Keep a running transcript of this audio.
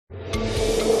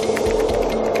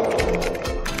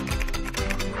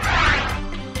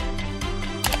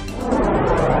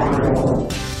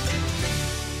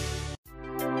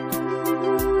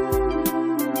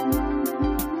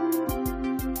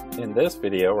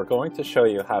video, we're going to show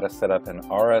you how to set up an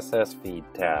RSS Feed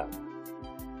tab.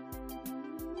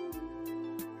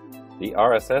 The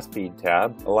RSS Feed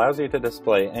tab allows you to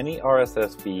display any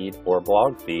RSS feed or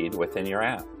blog feed within your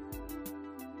app.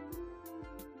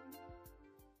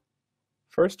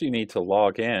 First, you need to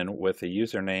log in with the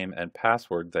username and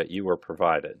password that you were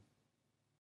provided.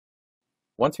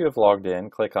 Once you have logged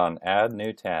in, click on Add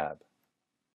New Tab.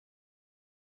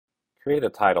 Create a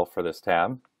title for this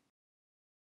tab,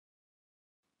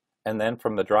 and then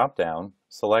from the drop-down,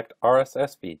 select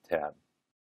RSS Feed tab.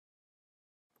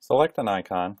 Select an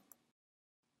icon,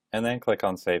 and then click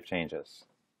on Save Changes.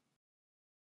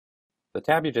 The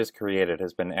tab you just created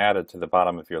has been added to the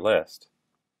bottom of your list.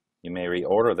 You may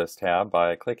reorder this tab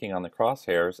by clicking on the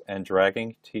crosshairs and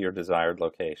dragging to your desired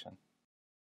location.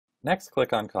 Next,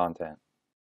 click on Content.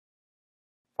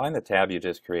 Find the tab you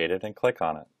just created and click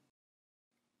on it.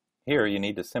 Here you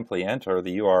need to simply enter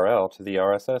the URL to the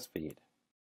RSS feed.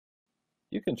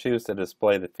 You can choose to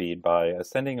display the feed by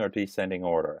ascending or descending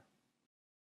order.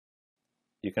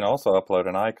 You can also upload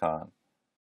an icon.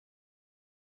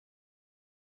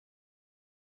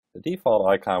 The default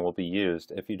icon will be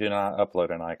used if you do not upload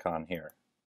an icon here.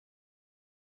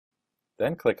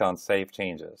 Then click on Save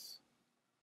Changes.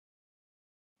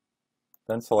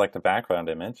 Then select a background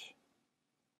image.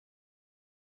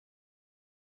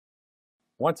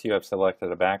 Once you have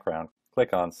selected a background,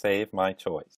 click on Save My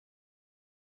Choice.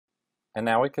 And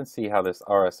now we can see how this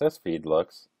RSS feed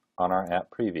looks on our app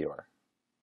previewer.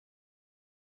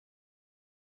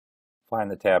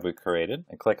 Find the tab we created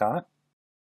and click on it,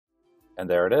 and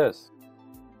there it is.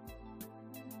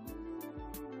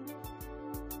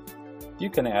 You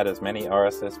can add as many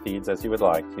RSS feeds as you would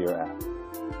like to your app.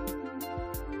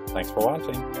 Thanks for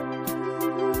watching.